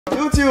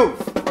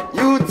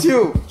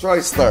YouTube,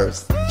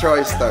 Troystarz,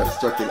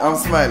 joking. I'm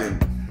smiling.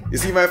 You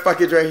see my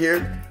package right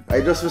here?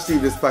 I just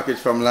received this package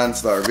from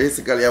Landstar.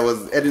 Basically, I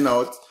was heading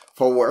out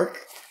for work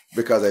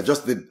because I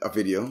just did a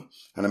video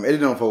and I'm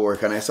heading out for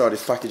work and I saw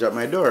this package at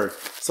my door.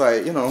 So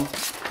I,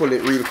 pull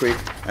it real quick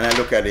and I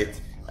look at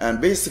it.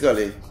 And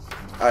basically,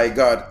 I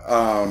got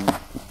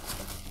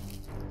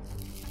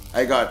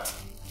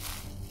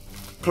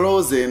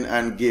clothing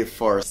and gift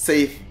for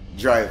safe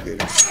driving.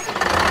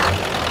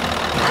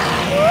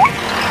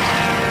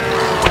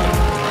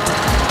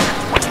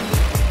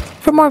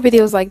 For more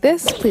videos like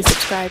this, please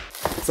subscribe.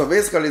 So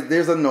basically,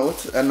 there's a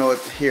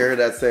note here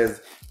that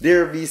says,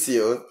 Dear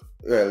BCO,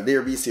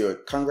 Dear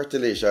BCO,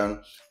 congratulations.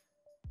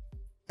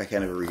 I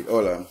can't even read.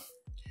 Hold on.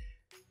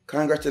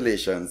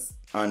 Congratulations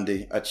on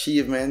the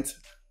achievement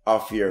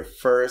of your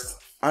first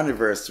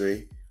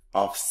anniversary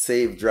of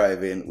safe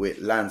driving with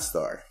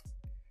Landstar.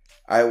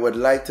 I would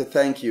like to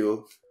thank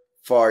you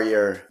for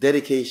your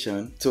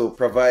dedication to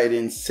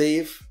providing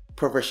safe,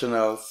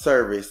 professional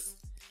service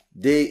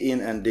day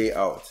in and day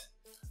out.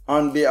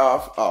 On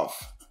behalf of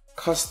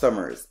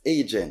customers,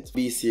 agents,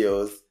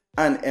 BCOs,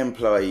 and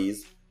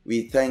employees,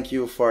 we thank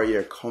you for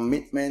your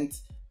commitment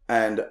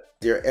and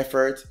your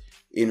effort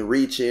in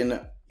reaching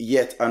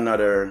yet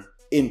another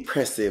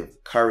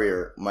impressive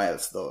career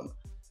milestone.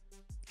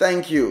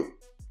 Thank you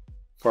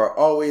for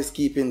always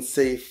keeping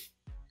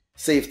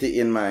safety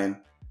in mind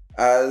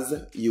as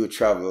you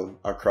travel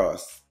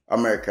across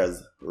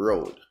America's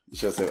road. You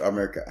should say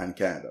America and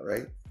Canada,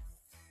 right?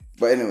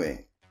 But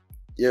anyway,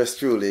 yours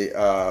truly,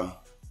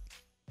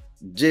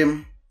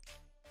 Jim,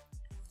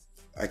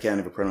 I can't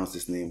even pronounce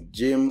his name,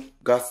 Jim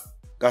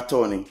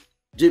Gattoni,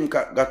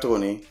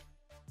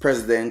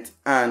 President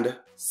and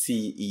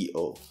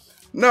CEO.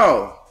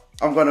 Now,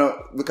 I'm gonna,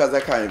 because I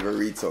can't even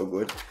read so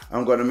good,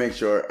 I'm gonna make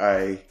sure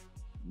I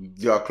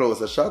do a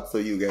closer shot so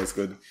you guys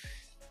could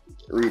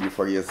read it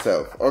for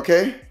yourself,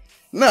 okay?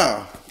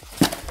 Now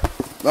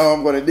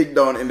I'm gonna dig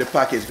down in the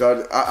package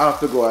because I have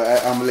to go.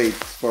 I'm late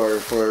for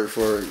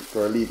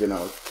leaving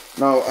out.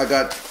 Now I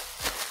got,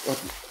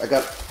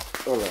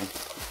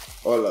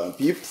 hold on,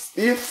 peeps.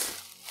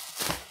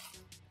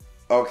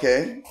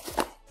 Okay,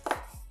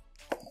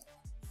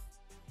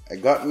 I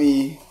got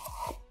me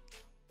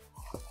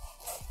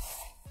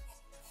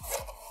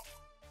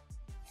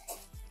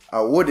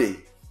a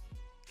Woody.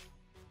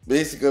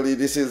 Basically,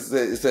 this is,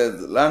 it says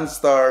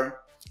Landstar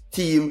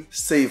Team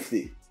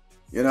Safety.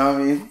 You know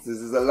what I mean? This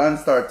is a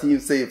Landstar Team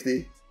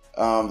Safety,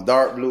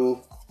 dark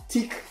blue,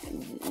 thick,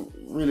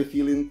 really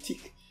feeling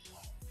thick.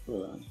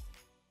 Hold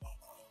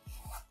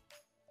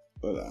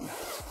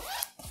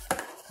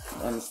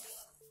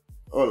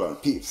on,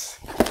 peeps.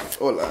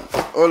 Hold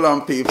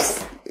on,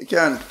 peeps. You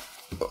can't.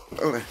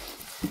 Okay.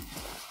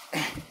 I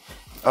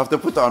have to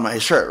put on my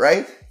shirt,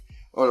 right?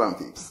 Hold on,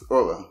 peeps.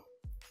 Hold on.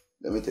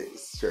 Let me take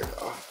this shirt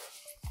off.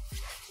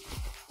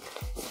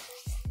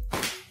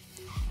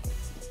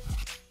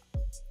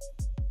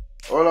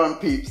 Hold on,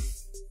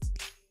 peeps.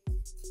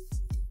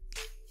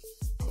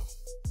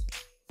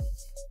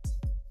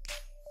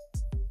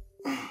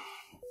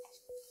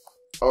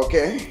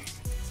 Okay.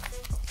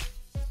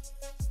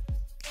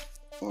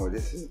 Oh,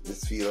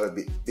 this feels a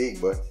bit big,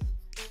 but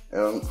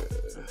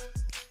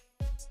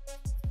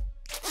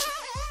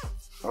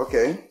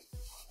okay.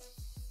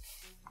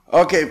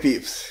 Okay,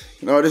 peeps.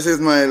 Now this is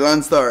my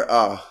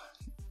Landstar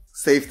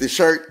safety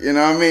shirt. You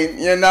know what I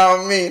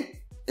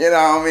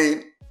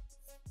mean?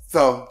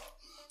 So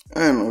I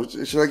don't know,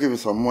 should I give you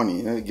some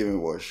money? Give me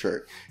one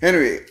shirt.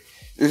 Anyway,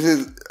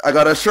 I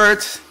got a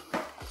shirt.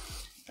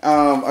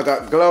 I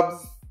got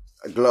gloves,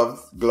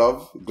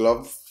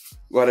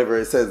 whatever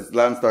it says,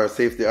 Landstar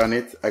Safety on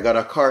it. I got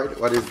a card.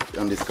 What is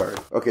on this card?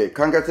 Okay,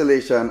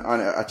 congratulations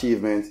on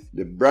achievement.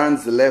 The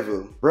bronze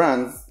level.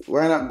 Bronze,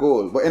 why not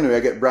gold? But anyway, I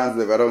get bronze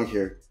level, I don't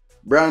care.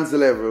 Bronze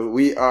level,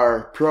 we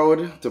are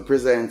proud to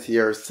present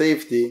your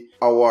safety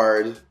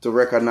award to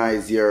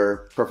recognize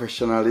your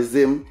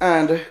professionalism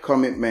and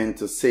commitment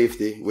to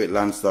safety with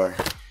Landstar.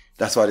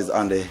 That's what is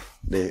on the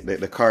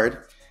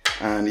card.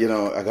 And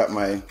I got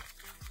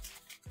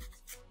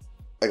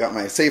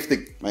my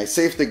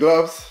safety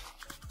gloves.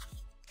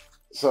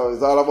 So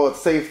it's all about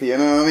safety, you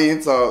know what I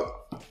mean? So,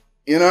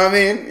 you know what I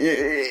mean?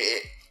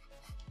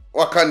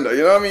 Wakanda,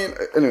 you know what I mean?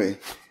 Anyway,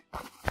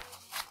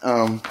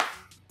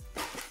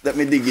 let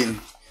me dig in.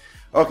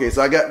 Okay,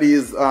 so I got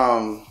these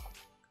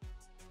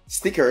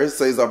stickers.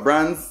 So it's a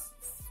bronze,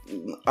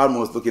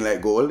 almost looking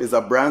like gold. It's a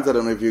bronze. I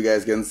don't know if you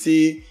guys can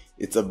see.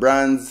 It's a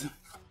bronze.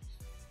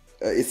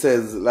 It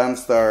says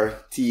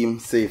Landstar Team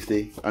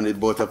Safety on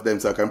it, both of them,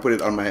 so I can put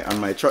it on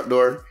my truck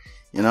door.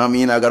 You know what I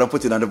mean? I gotta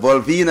put it on the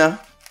Volvina.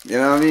 You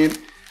know what I mean?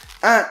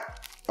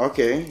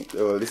 Okay.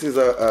 So this is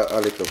a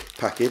little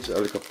package, a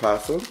little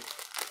parcel.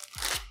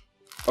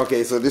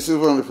 Okay, so this is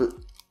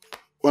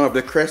one of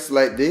the crests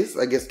like this.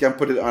 I guess you can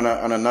put it on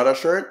another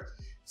shirt.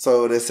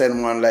 So they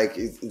send one like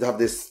it have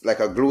this like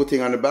a glue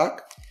thing on the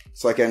back,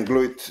 so I can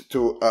glue it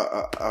to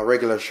a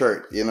regular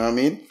shirt. You know what I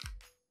mean?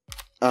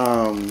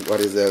 What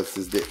else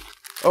is this?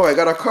 Oh, I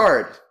got a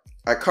card.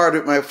 A card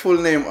with my full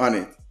name on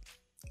it.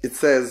 it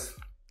says,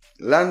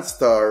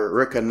 Landstar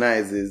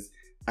recognizes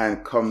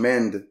and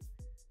commend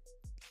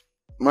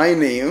my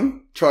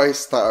name,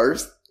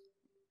 Troystarz,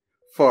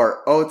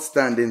 for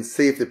outstanding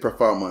safety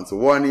performance,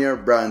 1 year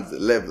bronze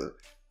level.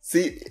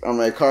 See on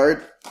my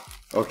card?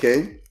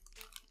 Okay.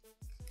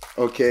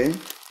 Okay.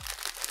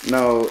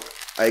 Now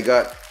I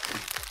got,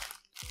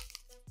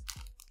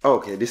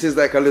 okay, this is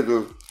like a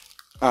little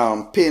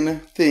pin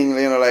thing,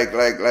 you know,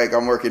 like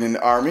I'm working in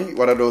the army.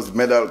 One of those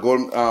medal,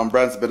 gold,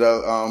 bronze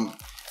medal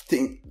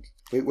thing.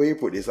 Wait, where you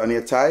put this? On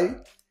your tie?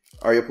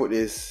 Or you put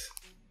this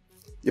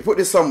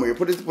somewhere. You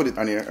put it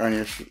on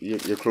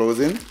your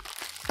clothing.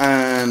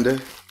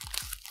 And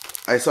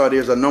I saw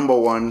there's a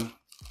 #1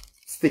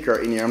 sticker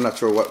in here. I'm not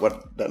sure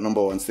what that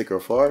 #1 sticker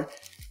for.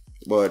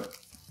 But,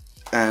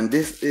 and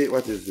this,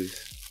 what is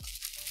this?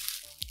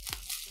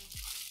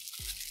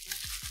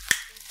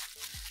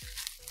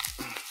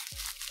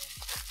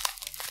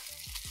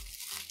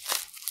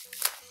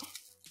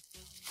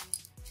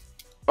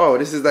 Oh,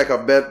 this is like a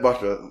belt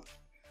buckle.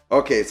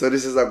 Okay, so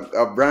this is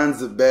a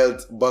bronze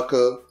belt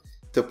buckle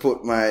to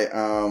put my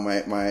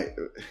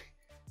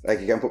like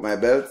you can put my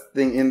belt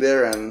thing in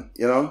there, and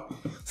you know,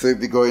 so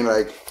it'd be going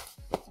like,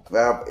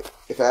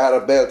 if I had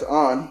a belt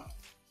on,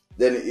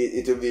 then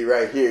it would be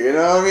right here. You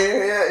know what I mean?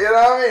 Yeah, you know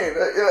what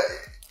I mean?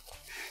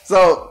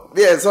 So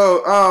yeah,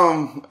 so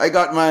I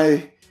got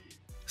my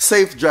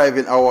Safe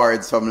Driving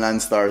Awards from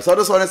Landstar. So I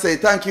just want to say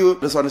thank you.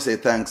 Just want to say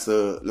thanks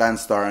to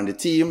Landstar and the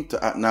team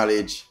to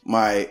acknowledge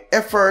my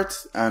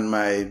effort and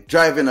my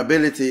driving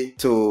ability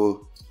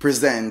to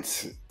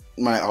present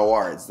my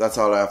awards. That's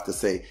all I have to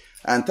say.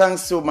 And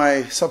thanks to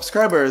my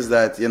subscribers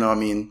that, you know what I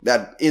mean,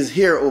 that is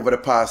here over the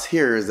past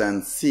years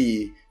and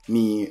see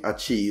me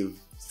achieve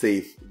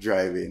Safe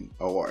Driving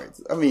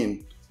Awards. I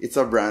mean, it's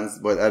a brand,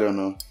 but I don't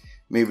know.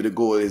 Maybe the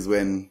goal is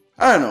when,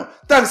 I don't know.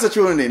 Thanks for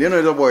tuning in. You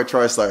know the boy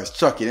Troystarz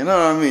chucking. You know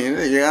what I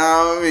mean? You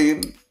know what I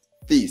mean?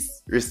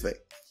 Peace. Respect.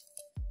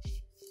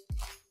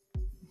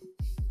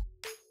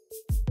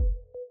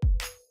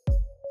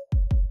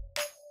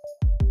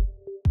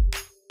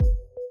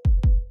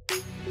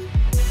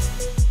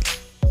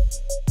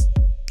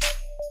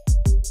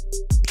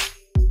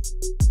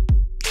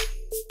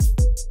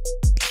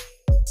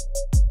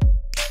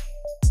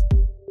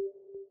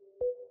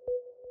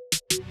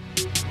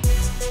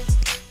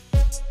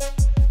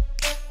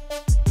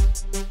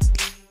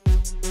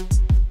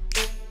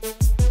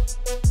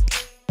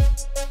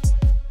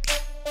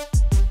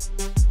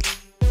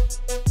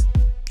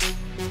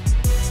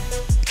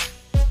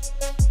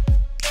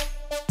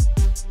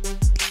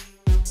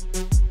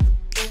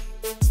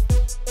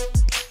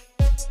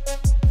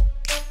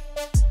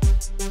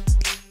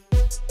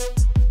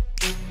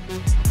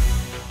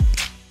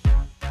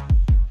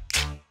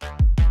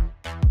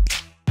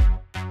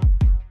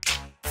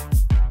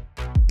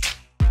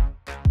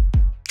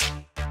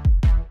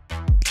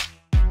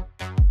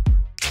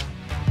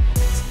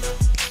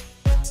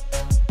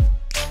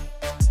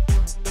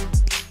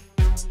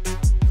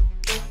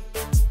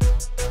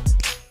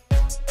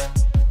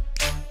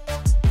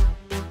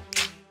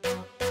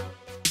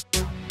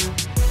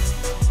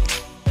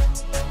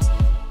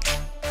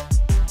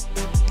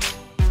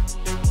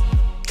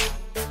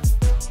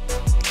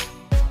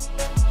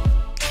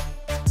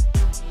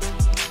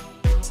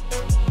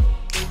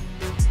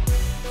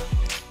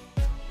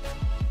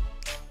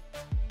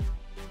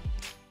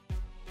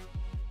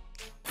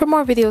 For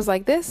more videos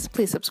like this,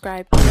 please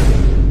subscribe.